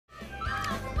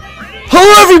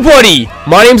Hello everybody!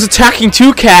 My name's Attacking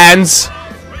Toucans.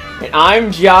 And I'm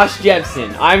Josh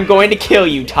Jepson. I'm going to kill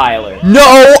you, Tyler.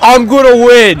 No, I'm gonna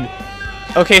win!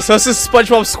 Okay, so this is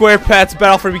Spongebob Squarepants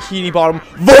Battle for Bikini Bottom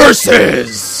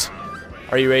versus...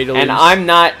 Are you ready to lose? And I'm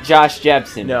not Josh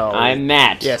Jepson. No. I'm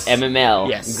Matt. Yes. MML.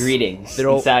 Yes. Greetings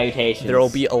and salutations. There will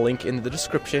be a link in the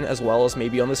description as well as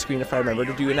maybe on the screen if I remember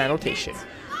to do an annotation.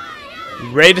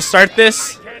 You ready to start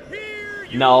this?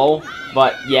 No,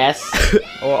 but yes.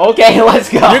 Okay, let's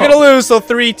go. You're gonna lose, so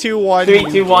 3, 2, 1. 3,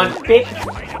 2, 1. Pick.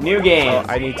 New game. Oh,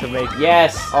 I need to make...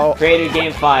 Yes. Oh. Create a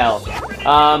game file.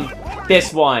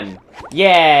 This one.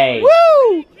 Yay.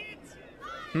 Woo!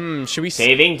 Should we...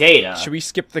 Saving data. Should we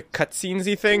skip the cutscenes,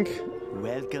 you think?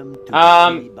 Welcome to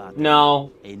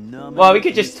no. Well, we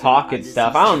could just talk and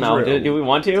stuff. I don't know. Do we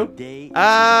want to?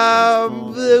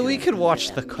 We could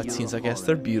watch the cutscenes, I guess.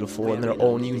 They're beautiful in their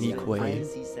own unique way.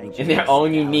 In their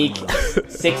own unique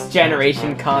 6th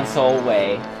generation console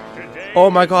way. Oh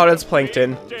my god, it's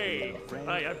Plankton.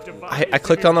 I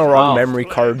clicked on the wrong memory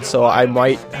card, so I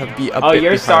might have be a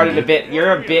bit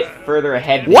you're a bit further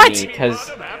ahead than me, because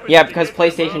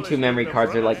PlayStation 2 memory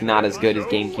cards are like not as good as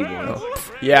GameCube ones. Oh,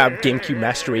 yeah, GameCube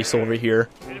Master Race over here.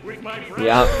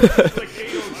 Yeah.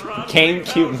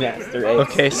 GameCube Master Race.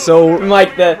 Okay, so from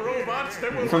like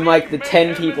the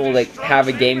 10 people that have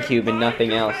a GameCube and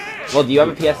nothing else. Well, do you have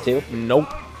a PS2? Nope.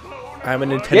 I'm a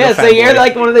Nintendo Yeah, so fanboy. you're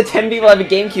like one of the 10 people that have a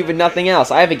GameCube and nothing else.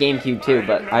 I have a GameCube too,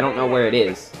 but I don't know where it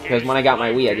is. Because when I got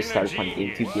my Wii, I just started playing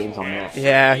GameCube games on that.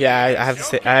 Yeah, I have to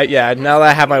say, yeah, now that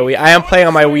I have my Wii, I am playing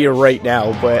on my Wii right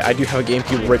now, but I do have a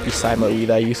GameCube right beside my Wii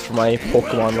that I used for my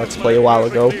Pokemon Let's Play a while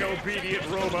ago.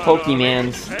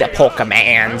 Pokemans. The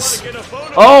Pokemans.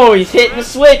 Oh, he's hitting the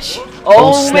switch!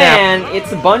 Oh snap. Man,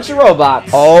 it's a bunch of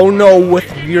robots. Oh no,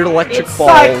 with weird electric it's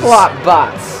balls. Cyclop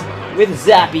bots with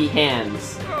zappy hands.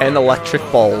 And electric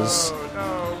balls.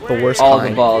 The worst All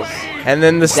kind. the balls. And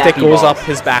then the stick Zappy goes balls. up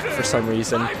his back for some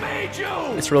reason.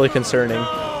 It's really concerning.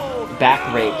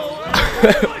 Back rape.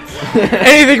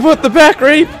 Anything but the back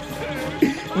rape?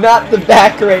 Not the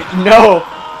back rape, no!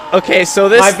 Okay, so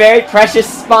this... My very precious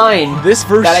spine. This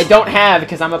verse... That I don't have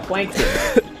because I'm a plankton.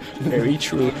 Very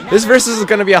true. This versus is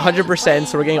going to be 100%,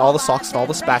 so we're getting all the socks and all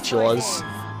the spatulas.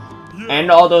 And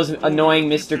all those annoying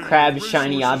Mr. Krabs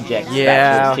shiny objects.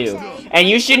 Yeah. Too. And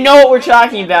you should know what we're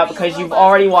talking about because you've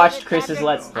already watched Chris's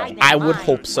Let's Play. I would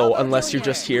hope so, unless you're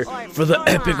just here for the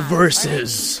epic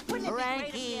verses.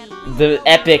 The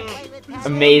epic,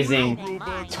 amazing,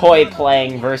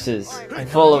 toy-playing verses.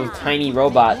 Full of tiny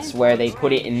robots where they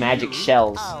put it in magic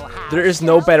shells. There is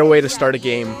no better way to start a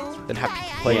game than have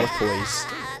people playing with toys.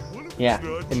 Yeah.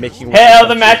 And making... Hail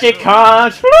the magic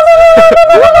conch!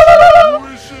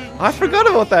 I forgot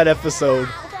about that episode.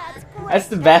 That's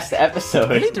the best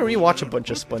episode. I need to rewatch a bunch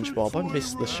of Spongebob. I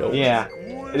missed the show. Yeah.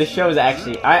 The show is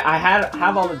actually... I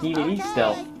have all the DVDs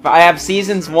still. I have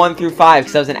seasons 1 through 5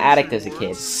 because I was an addict as a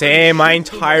kid. Same. My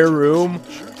entire room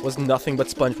was nothing but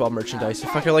SpongeBob merchandise.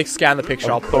 If I could, like, scan the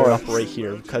picture, I'll put it up right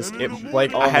here. Because, it,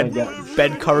 like, I had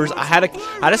bed covers. I had a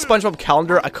SpongeBob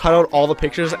calendar. I cut out all the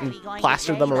pictures and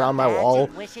plastered them around my wall.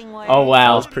 Oh,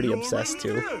 wow. I was pretty obsessed,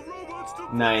 too.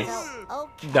 Nice.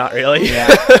 Not really. Yeah.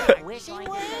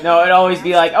 No, it'd always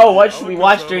be like, oh, what should we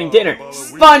watch during dinner?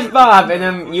 SpongeBob! And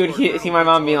then you would see my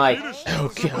mom being like,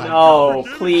 oh, God. No,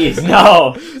 please,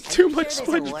 no. Too much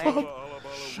SpongeBob.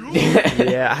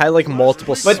 Yeah, I had like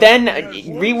multiple... But then,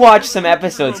 rewatch some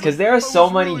episodes, because there are so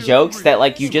many jokes that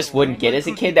like you just wouldn't get as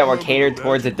a kid that were catered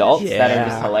towards adults that are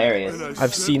just hilarious.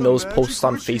 I've seen those posts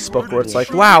on Facebook where it's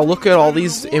like, wow, look at all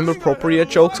these inappropriate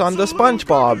jokes on the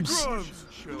SpongeBobs.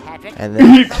 And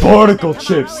then... Eat particle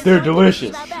chips, they're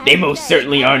delicious. They most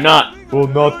certainly are not. Well,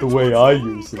 not the way I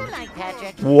use them.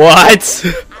 What?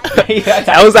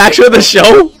 That was actually the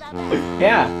show?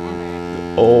 Yeah.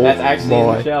 Oh, that's actually in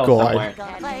the show God. somewhere.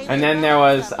 And then there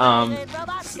was,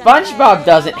 SpongeBob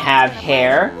doesn't have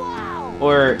hair.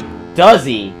 Or does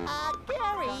he?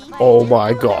 Oh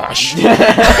my gosh.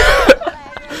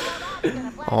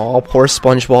 Oh, poor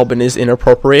SpongeBob and his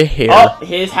inappropriate hair. Oh,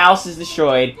 his house is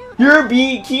destroyed. Your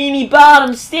bikini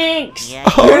bottom stinks!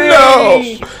 Oh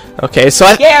no! Okay,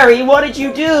 so Gary, what did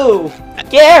you do?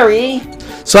 Gary!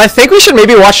 So I think we should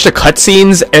maybe watch the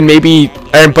cutscenes and maybe...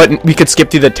 but we could skip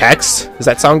through the text. Does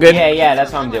that sound good? Yeah,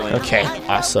 that's what I'm doing. Okay,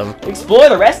 awesome. Explore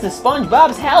the rest of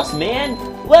SpongeBob's house, man!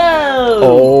 Whoa!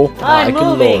 Oh, I'm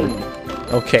moving! Lord.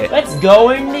 Okay. Let's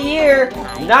go in here!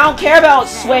 I don't care about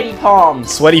sweaty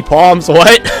palms! Sweaty palms,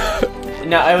 what?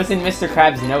 No, it was in Mr.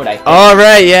 Krabs' note, I think.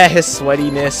 Alright, yeah, his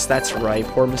sweatiness. That's right.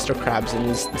 Poor Mr. Krabs and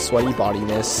his sweaty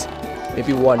bodiness.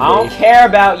 Maybe one day. I don't care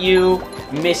about you,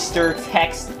 Mr.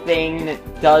 Text thing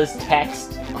that does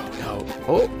text. Oh, no.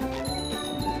 Oh.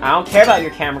 I don't care about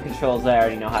your camera controls. I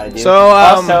already know how to do. So,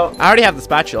 also, I already have the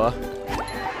spatula.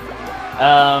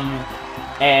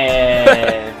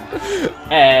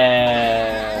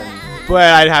 But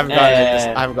I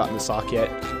haven't gotten the sock yet.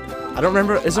 I don't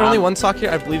remember. Is there only one sock here?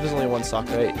 I believe there's only one sock,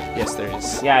 right? Yes, there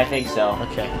is. Yeah, I think so.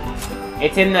 Okay.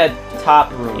 It's in the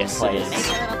top room Yes, place. it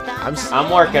is. I'm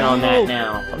working on that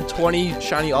now. I'm 20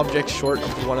 shiny objects short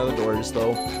of one of the doors,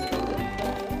 though.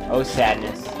 Oh,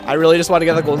 sadness. I really just want to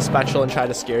get the golden spatula and try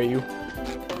to scare you.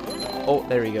 Oh,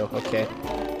 there we go. Okay.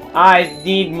 I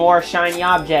need more shiny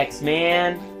objects,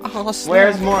 man. Oh,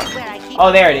 Where's more?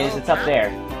 Oh, there it is. It's up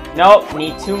there. Nope,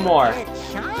 need 2 more.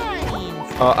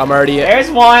 I'm already. There's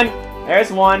one.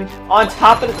 There's one on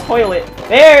top of the toilet.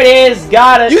 There it is.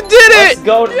 Got it. You did it.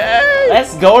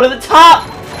 Let's go to the top.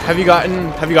 Have you gotten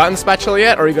the spatula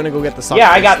yet, or are you gonna go get the sock? Yeah,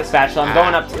 first? I got the spatula. I'm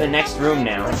going up to the next room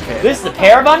now. Okay. This is a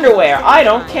pair of underwear. I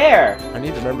don't care. I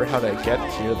need to remember how to get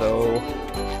here, though.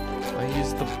 I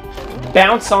use the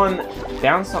Bounce on.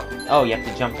 Oh, you have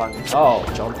to jump on. Oh,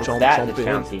 jump that jump that's in.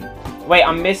 bouncy. Wait,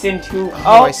 I'm missing 2. I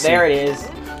Oh, see. there it is.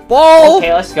 Ball.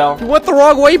 Okay, let's go. You went the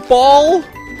wrong way, ball.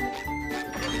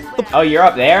 Oh, you're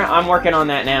up there? I'm working on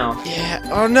that now. Yeah.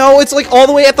 Oh no, it's like all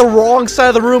the way at the wrong side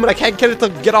of the room, and I can't get it to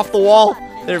get off the wall.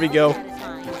 There we go.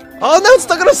 Oh no, it's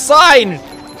stuck on a sign.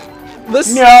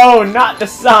 No, not the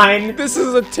sign. This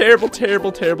is a terrible,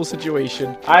 terrible, terrible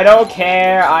situation. I don't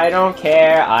care. I don't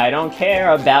care. I don't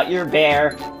care about your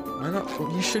bear. Why not?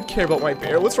 You should care about my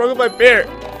bear. What's wrong with my bear?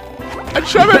 I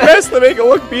try my best to make it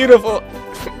look beautiful,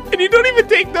 and you don't even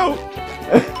take note.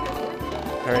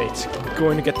 All right, I'm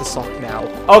going to get the sock now.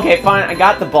 Okay, fine. I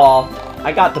got the ball.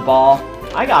 I got the ball.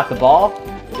 I got the ball.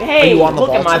 Hey, you on the look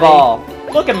ball at my today? ball.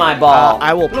 Look at my ball.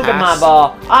 I will Look at my pass.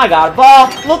 ball. I got a ball.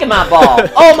 Look at my ball.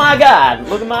 Oh my god.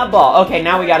 Look at my ball. Okay,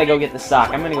 now we gotta go get the sock.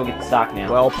 I'm gonna go get the sock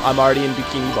now. Well, I'm already in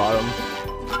Bikini Bottom.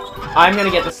 I'm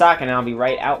gonna get the sock and I'll be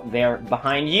right out there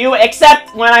behind you,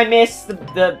 except when I miss the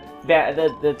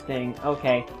thing.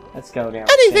 Okay, let's go now.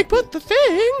 Anything but the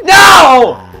thing.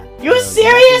 No! You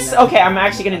serious? Okay, I'm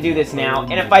actually gonna do this now,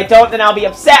 and if I don't, then I'll be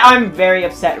upset. I'm very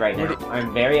upset right now.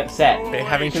 I'm very upset. They're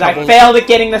having Because I trouble. failed at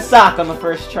getting the sock on the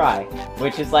first try.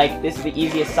 Which is like, this is the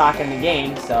easiest sock in the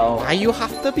game, so... Why you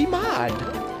have to be mad?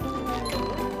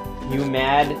 You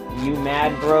mad,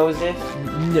 brosif?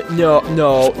 No.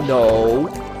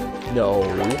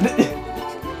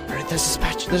 Alright,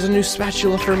 there's a new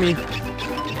spatula for me.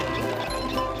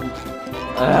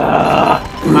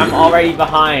 I'm already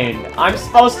behind. I'm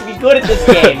supposed to be good at this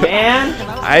game, man.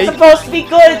 I'm I supposed to be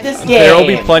good at this game. There will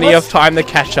be plenty of time to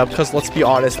catch up, because let's be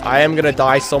honest, I am gonna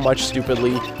die so much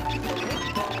stupidly.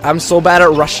 I'm so bad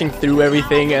at rushing through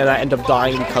everything, and I end up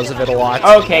dying because of it a lot.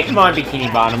 Okay, come on,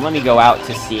 Bikini Bottom. Let me go out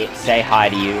to say hi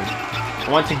to you. I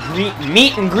want to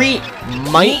meet and greet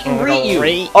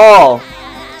you. All.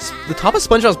 The top of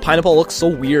SpongeBob's pineapple looks so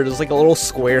weird. There's like a little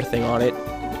square thing on it.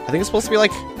 I think it's supposed to be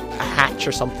like a hatch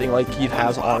or something like he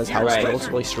has on his house, but it looks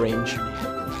really strange.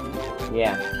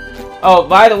 Yeah. Oh,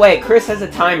 by the way, Chris has a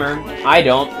timer. I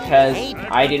don't, because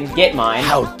I didn't get mine.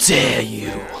 How dare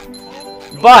you!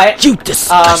 But You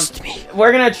disgust me!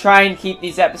 we're gonna try and keep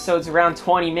these episodes around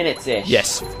 20 minutes-ish.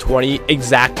 Yes, 20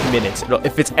 exact minutes.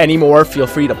 If it's any more, feel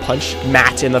free to punch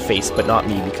Matt in the face, but not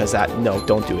me, because no,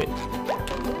 don't do it.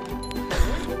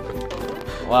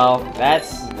 Well,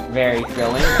 that's very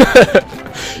thrilling.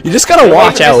 You just gotta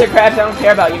watch out. Mr. Krabs, I don't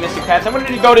care about you, Mr. Krabs. I wanted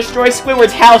to go destroy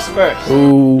Squidward's house first.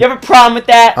 Ooh. You have a problem with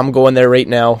that? I'm going there right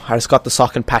now. I just got the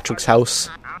sock in Patrick's house.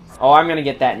 Oh, I'm gonna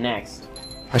get that next.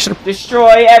 I should have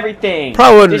Destroy everything.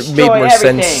 probably would have Destroy made more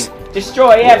everything. sense.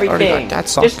 Destroy everything. got that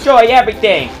sock. Destroy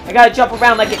everything. I gotta jump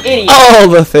around like an idiot. All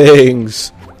the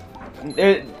things.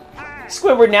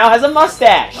 Squidward now has a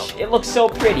mustache. It looks so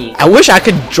pretty. I wish I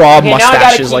could draw Okay,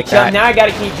 mustaches like that. Now I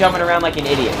gotta keep jumping around like an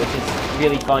idiot, which is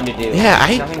really fun to do. Yeah,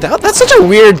 Nothing- that's such a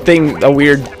weird thing.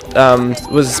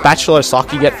 Was a spatula or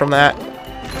sock you get from that?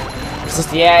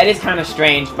 Yeah, it is kind of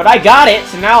strange, but I got it,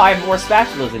 so now I have more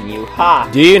spatulas than you. Ha!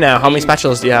 Do you now? How many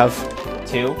spatulas do you have?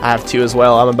 2. I have 2 as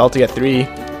well. I'm about to get 3. I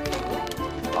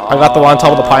got the one on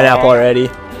top of the pineapple already.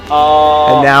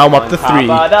 Oh, And now I'm up to on top 3.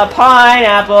 of the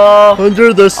pineapple,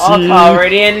 Under the all sea.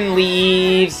 covered in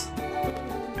leaves.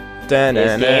 This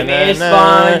game is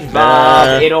SpongeBob.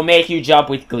 Da-na-na-na-na. It'll make you jump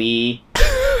with glee.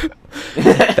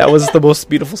 That was the most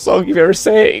beautiful song you've ever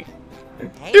sang.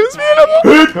 It was beautiful.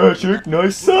 Hey Patrick,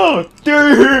 nice sock.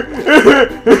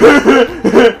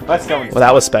 Let's go. Well,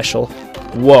 that was special.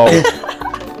 Whoa.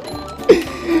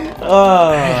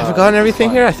 Oh, Have I gotten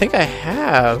everything here? I think I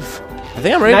have. I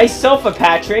think I'm ready. nice sofa,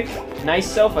 Patrick. Nice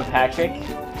sofa, Patrick.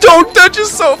 Don't touch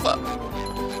his sofa!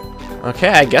 Okay,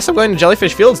 I guess I'm going to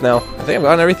Jellyfish Fields now. I think I've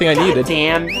gotten everything I needed.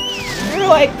 Damn. You're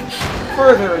like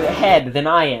further ahead than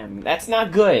I am. That's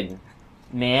not good,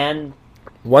 man.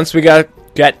 Once we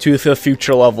get to the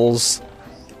future levels,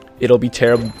 it'll be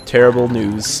terrible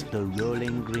news.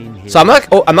 So I'm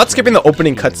not skipping the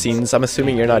opening cutscenes. I'm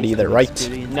assuming you're not either, right?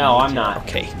 No, I'm not.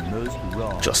 Okay.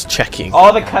 Just checking.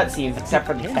 All the cutscenes except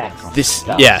for the text.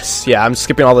 Yes, yeah, I'm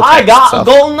skipping all the text I got stuff.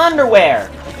 golden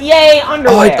underwear. Yay,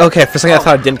 underwear. Oh, okay, for a second I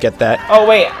thought I didn't get that. Oh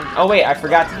wait, I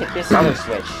forgot to hit this other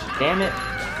switch. Damn it.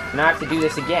 Now I have to do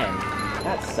this again.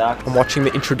 That sucks. I'm watching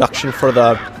the introduction for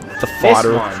the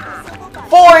fodder. This one.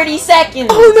 40 seconds.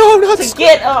 Oh no, not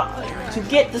to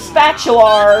get the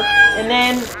spatula, and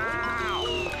then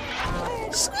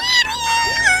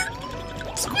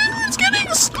Squidward's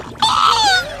getting stuck.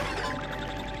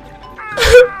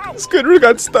 Squidward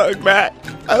got stuck, Matt.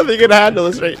 I don't think I can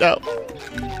handle this right now.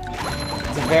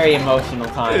 it's a very emotional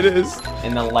time. It is.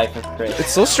 In the life of Chris.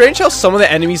 It's so strange how some of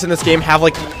the enemies in this game have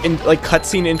like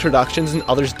cutscene introductions and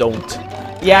others don't.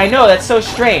 Yeah, I know, that's so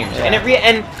strange.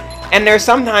 Yeah. And there's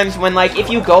sometimes when, like, if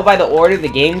you go by the order the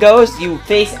game goes, you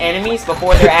face enemies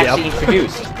before they're actually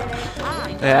introduced.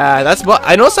 Yeah, that's what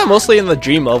I noticed that mostly in the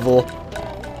dream level.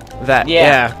 But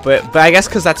I guess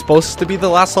because that's supposed to be the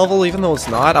last level, even though it's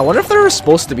not. I wonder if there was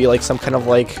supposed to be like some kind of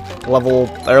like level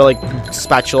or like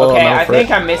spatula. Okay, I think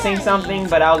I'm missing something,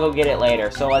 but I'll go get it later.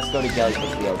 So let's go to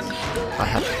Jellyfish Fields.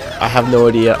 I have no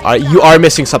idea. You are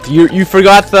missing something. You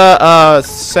forgot the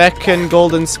second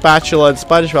golden spatula in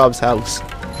SpongeBob's house.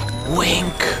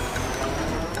 Wink.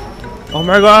 Oh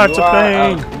my God, it's a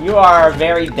plane. You are a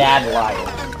very bad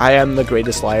liar. I am the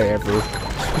greatest liar ever.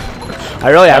 I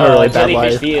really am a really bad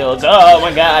liar. Jellyfish Fields. Oh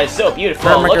my God, it's so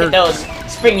beautiful. Look at those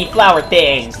springy flower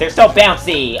things. They're so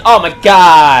bouncy. Oh my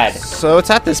God. So it's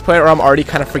at this point where I'm already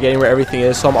kind of forgetting where everything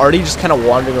is. So I'm already just kind of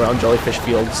wandering around Jellyfish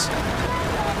Fields.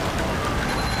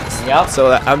 Yep. So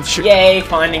that I'm sure. Yay,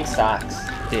 finding socks.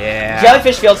 Yeah.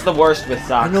 Jellyfish Field's the worst with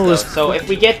socks. I know though. So if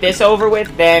we get this over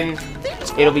with, then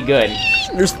it'll be good.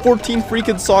 There's 14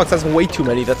 freaking socks. That's way too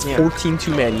many. That's 14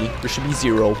 too many. There should be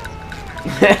 0.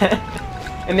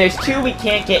 And there's 2 we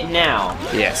can't get now.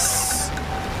 Yes.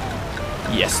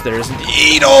 Yes, there is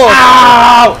indeed. Oh!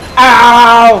 Ow!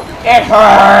 Ow! It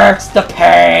hurts! The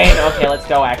pain! Okay, let's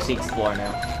go actually explore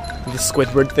now. The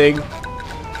Squidward thing.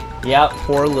 Yep.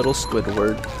 Poor little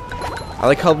Squidward. I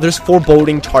like how there's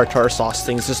foreboding tartar sauce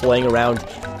things just laying around.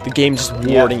 The game just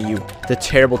warning you. The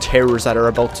terrible terrors that are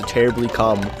about to terribly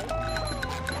come.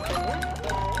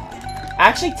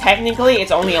 Actually, technically,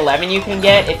 it's only 11 you can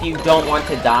get if you don't want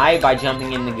to die by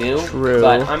jumping in the goo. True.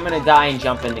 But I'm gonna die and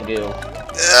jump in the goo.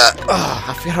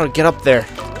 I forgot how to get up there.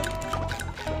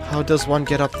 How does one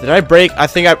get up? Did I break? I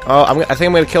think I'm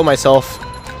gonna kill myself.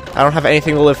 I don't have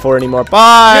anything to live for anymore.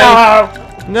 Bye.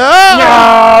 No.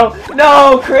 No.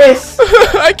 No, Chris.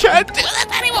 I can't do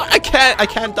that anymore. I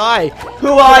can't die. Who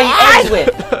will I eat eggs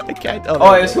with? I can't.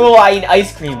 Oh, it was who will I eat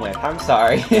ice cream with? I'm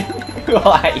sorry. Who will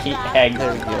I eat eggs?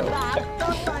 There we go.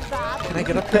 Can I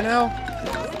get up there now?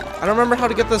 I don't remember how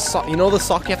to get the sock. You know the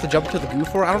sock you have to jump to the goo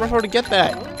for? I don't remember how to get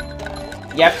that.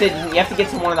 You have to get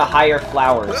to one of the higher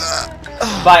flowers.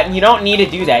 But you don't need to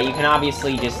do that. You can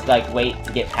obviously just like wait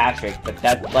to get Patrick, but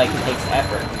that like takes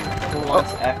effort. Who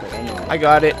wants effort anyway? I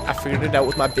got it. I figured it out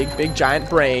with my big giant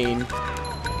brain.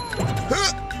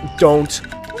 Don't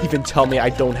even tell me I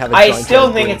don't have a giant brain. I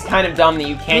still think it's kind of dumb that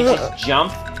you can't just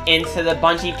jump into the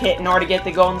bungee pit in order to get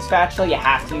the golden spatula. You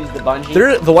have to use the bungee.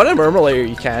 The one in Murmur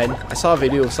you can. I saw a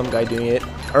video of some guy doing it.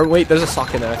 Or wait, there's a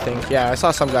sock in there, I think. Yeah, I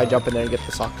saw some guy jump in there and get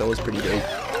the sock. That was pretty dope.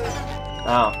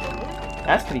 Oh.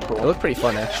 That's pretty cool. It looked pretty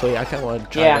fun, actually. I kind of want to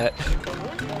try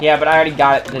that. Yeah, but I already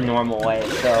got it the normal way,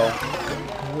 so...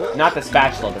 Not the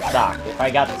spatula, the sock. If I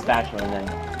got the spatula, then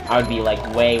I would be, like,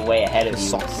 way ahead of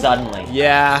you. Suddenly.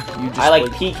 Yeah, you just... I, like,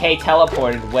 PK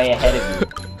teleported way ahead of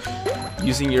you.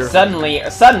 Using your... Suddenly,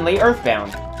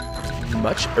 Earthbound.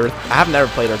 Much Earth... I've never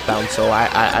played Earthbound, so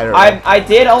I don't know. I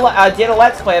did a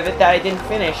Let's Play of it that I didn't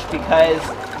finish because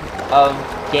of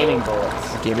gaming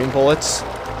bullets. Gaming bullets?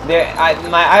 I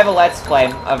have a Let's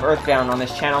Play of Earthbound on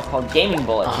this channel called Gaming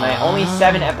Bullets, and only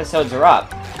 7 episodes are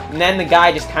up. And then the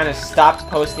guy just kind of stopped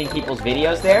posting people's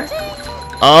videos there.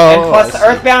 Oh. And plus,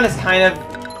 Earthbound is kind of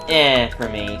for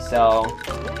me, so...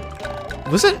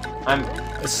 Was it?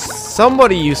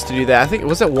 Somebody used to do that. I think,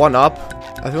 was it 1UP?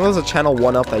 I think it was a channel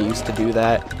 1UP that used to do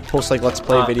that. Post, like, Let's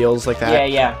Play videos like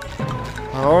that. Yeah.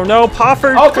 Oh, no,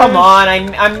 Pofford! Oh, come on,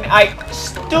 I'm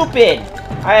stupid!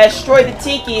 I destroyed the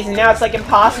tikis, and now it's, like,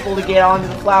 impossible to get onto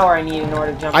the flower I need in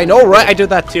order to jump. I know, right? I did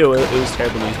that, too. It was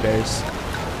terrible news bears.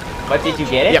 But did you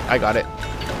get it? Yep, I got it.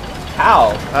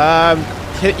 How?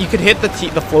 You could hit the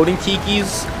floating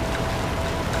tikis.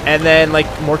 And then, like,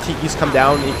 more tikis come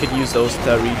down, and you could use those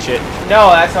to reach it. No,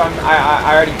 that's how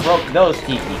I already broke those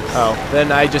tikis. Oh,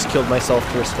 then I just killed myself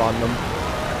to respawn them.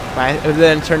 And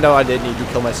then it turned out I did need to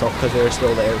kill myself because they were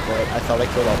still there, but I thought I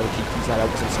killed all the tikis that I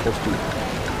wasn't supposed to.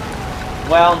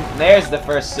 Well, there's the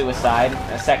first suicide.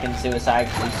 A second suicide,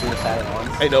 2 suicide at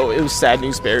once. I know, it was sad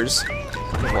news bears.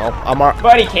 Well,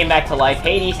 But he came back to life.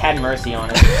 Hades had mercy on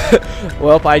him.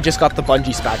 well, I just got the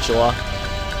bungee spatula.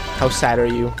 How sad are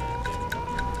you?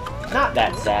 Not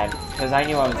that sad, because I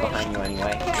knew I was behind you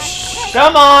anyway.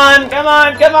 Come on! Come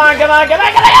on! Come on! Come on! Come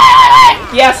on! Come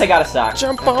on! Yes, I got a sock.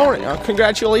 Jump on it!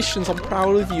 Congratulations, I'm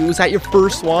proud of you. Is that your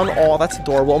first one? Oh, that's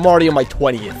adorable. I'm already on my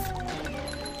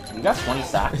 20th. You got 20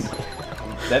 socks?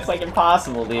 That's like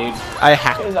impossible, dude.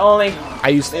 There's only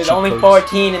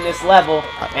 14 in this level,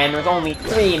 and there's only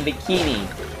 3 in Bikini.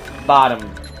 Bottom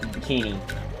Bikini.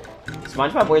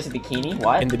 SpongeBob wears a bikini?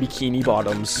 What? In the bikini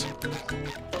bottoms.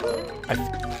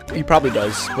 He probably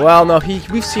does. Well, no,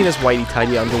 we've seen his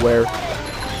whitey-tidy underwear.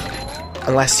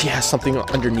 Unless he has something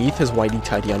underneath his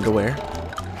whitey-tidy underwear.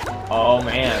 Oh,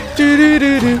 man.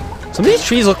 Some of these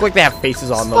trees look like they have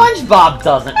faces on them. SpongeBob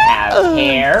doesn't have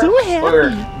hair. Or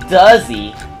does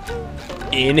he?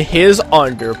 In his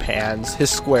underpants. His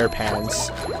square pants.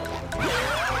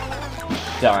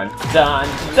 Dun, dun,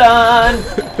 dun!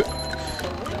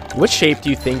 What shape do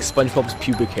you think SpongeBob's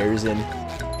pubic hair is in?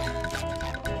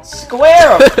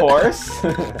 Square, of course.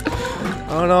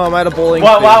 Oh no, I'm at a bowling.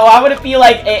 Why would it be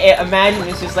like? Imagine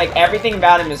it's just like everything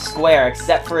about him is square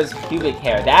except for his pubic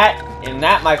hair. That,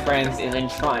 my friends, is in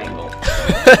triangle.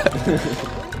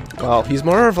 Well, he's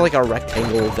more of like a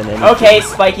rectangle than anything. Okay,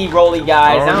 spiky roly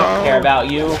guys, I don't care about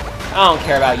you. I don't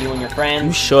care about you and your friends.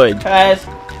 You should. Because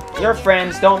your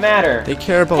friends don't matter. They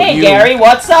care about you. Hey Gary,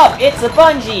 what's up? It's a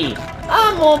bungee.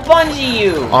 I'm gonna bungee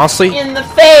you. Honestly. In the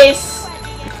face.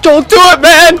 Don't do it,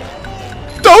 man!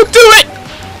 Don't do it!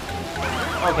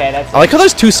 Okay, that's... I like how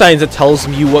there's 2 signs that tells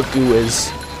you what goo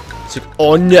is. It's like,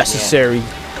 unnecessary. Yeah.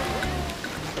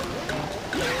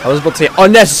 I was about to say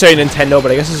unnecessary Nintendo,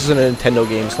 but I guess this isn't a Nintendo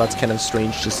game, so that's kind of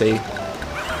strange to say.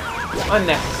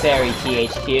 Unnecessary,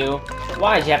 THQ.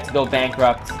 Why'd you have to go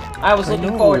bankrupt? I was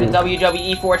looking forward to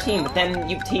WWE 14, but then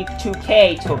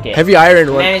 2K took it. Heavy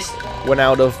Iron went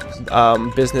out of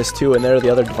business too, and they're the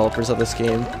other developers of this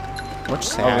game. Much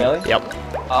sad. Oh, really? Yep.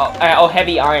 Oh,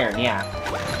 Heavy Iron, yeah.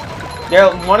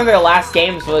 One of their last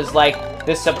games was, like,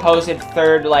 the supposed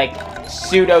third, like,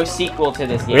 pseudo-sequel to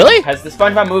this game. Really? Because the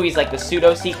SpongeBob movie is, like, the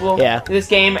pseudo-sequel to this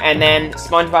game, and then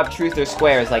SpongeBob Truth or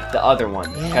Square is, like, the other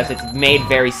one. Because it's made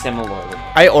very similarly.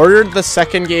 I ordered the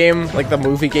second game, like, the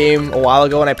movie game, a while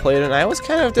ago, and I played it, and I was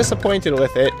kind of disappointed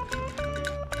with it.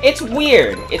 It's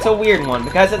weird. It's a weird one,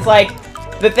 because it's, like...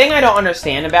 The thing I don't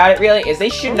understand about it, really, is they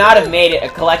should not have made it a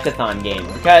collectathon game,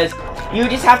 because you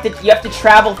just have to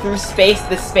travel through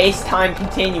the space-time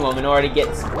continuum in order to get,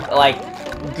 like,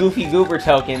 Goofy Goober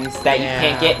tokens that you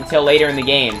can't get until later in the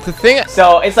game. The thing,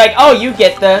 so it's like, oh, you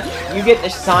get the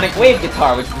Sonic Wave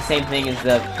guitar, which is the same thing as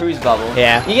the Cruise Bubble.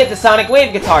 Yeah. You get the Sonic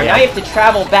Wave guitar. Now you have to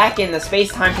travel back in the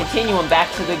space-time continuum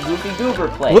back to the Goofy Goober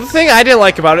place. Well, the thing I didn't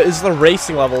like about it is the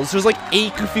racing levels. There's like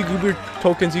 8 Goofy Goober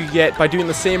tokens you get by doing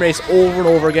the same race over and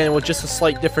over again with just a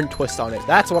slight different twist on it.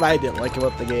 That's what I didn't like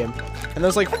about the game. And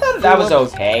there's like I thought that was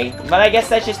okay, but I guess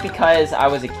that's just because I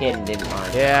was a kid and didn't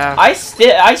mind. Yeah. I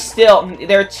still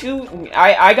there are 2.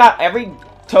 I got every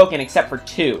token except for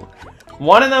 2.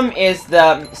 One of them is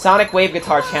the Sonic Wave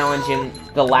Guitar Challenge in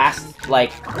the last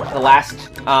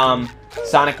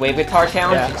Sonic Wave Guitar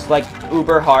Challenge. Yeah. It's like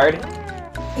uber hard.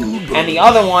 And the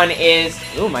other one is...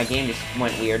 Ooh, my game just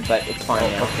went weird, but it's fine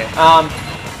now. Okay.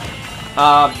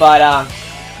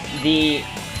 The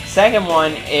second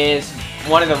one is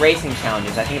one of the racing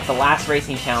challenges. I think it's the last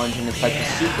racing challenge, and it's like the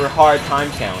super hard time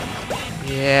challenge.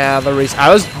 Yeah, the race.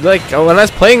 I was like, when I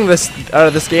was playing this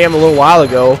game a little while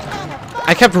ago,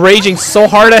 I kept raging so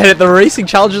hard at it. The racing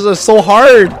challenges are so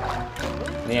hard.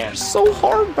 Yeah. So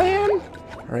hard, man.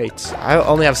 Alright, I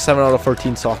only have 7 out of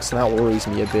 14 socks, and that worries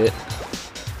me a bit.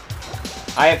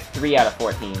 I have 3 out of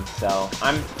 14, so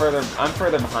I'm further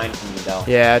behind from you, though.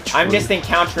 Yeah, true. I'm just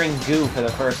encountering goo for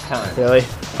the first time. Really?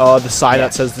 Oh, the sign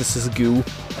that says this is goo.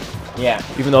 Yeah.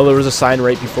 Even though there was a sign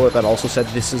right before it that also said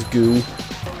this is goo.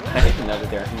 I didn't know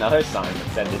that there's another sign that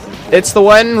said this is goo. It's the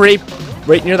one right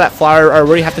near that flower, or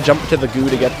where you have to jump into the goo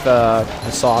to get the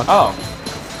sock. Oh.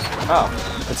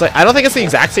 Oh. It's like, I don't think it's the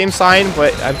exact same sign,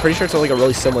 but I'm pretty sure it's like a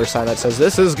really similar sign that says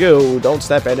this is goo, don't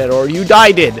step in it or you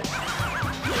died.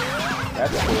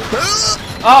 That's cool.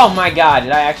 Oh my god,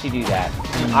 did I actually do that?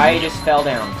 I just fell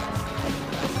down.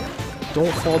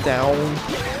 Don't fall down.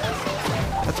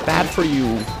 That's bad for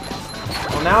you.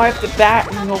 Well, now I have to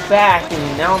go back,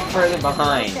 and now I'm further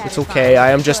behind. It's okay.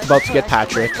 I am just about to get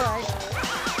Patrick.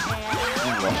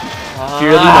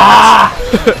 Fearly not.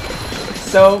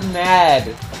 So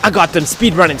mad. I got them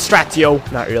speedrunning Stratio.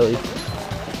 Not really.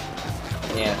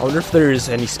 Yeah. I wonder if there's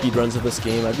any speedruns of this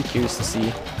game. I'd be curious to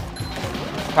see.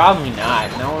 Probably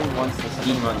not. No one wants to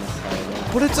speedrun this kind of.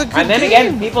 But it's a good And then game.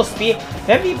 again, people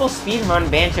speedrun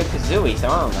Banjo-Kazooie, so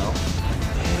I don't know.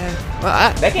 Yeah.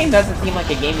 Well, That game doesn't seem like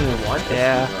a game you would want to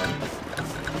Yeah. speedrun.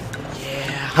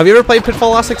 have you ever played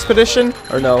Pitfall Lost Expedition?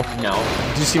 Or no? No.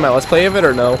 Did you see my Let's Play of it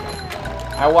or no?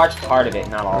 I watched part of it,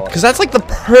 not all of it. Because that's like the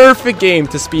perfect game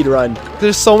to speedrun.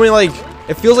 There's so many like...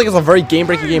 It feels like it's a very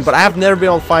game-breaking game, but I have never been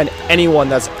able to find anyone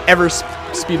that's ever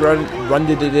speedrun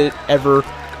it ever.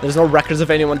 There's no records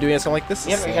of anyone doing it, so I'm like, this is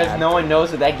Yeah, because sad. no one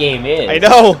knows what that game is. I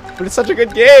know, but it's such a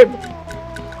good game.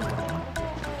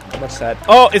 Much sad.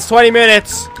 Oh, it's 20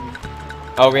 minutes.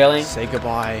 Oh, really? Say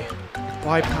goodbye.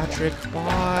 Bye, Patrick.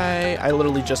 Bye. I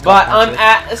literally just But got I'm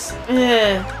Patrick.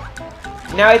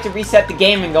 now I have to reset the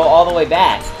game and go all the way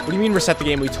back. What do you mean reset the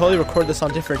game? We totally record this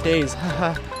on different days.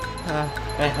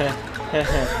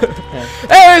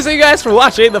 Hey, thank you guys for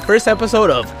watching the first episode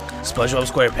of Spongebob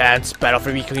Squarepants Battle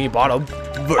for Bikini Bottom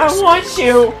versus. I want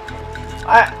you.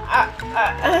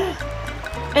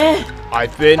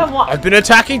 I've been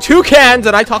attacking toucans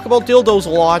and I talk about dildos a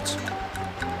lot.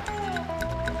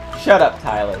 Shut up,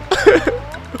 Tyler.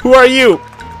 Who are you?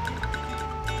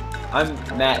 I'm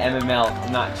Matt MML.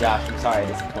 I'm not Josh. I'm sorry, I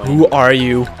disappointed. Who are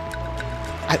you?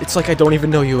 It's like I don't even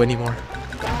know you anymore.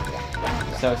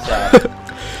 So sad.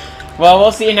 Well,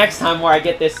 we'll see you next time where I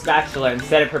get this spatula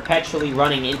instead of perpetually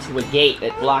running into a gate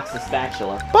that blocks the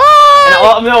spatula. Bye! And,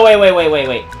 oh, no, wait.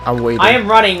 I'm waiting. I am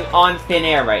running on thin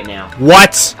air right now.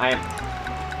 What? I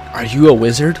am. Are you a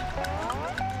wizard?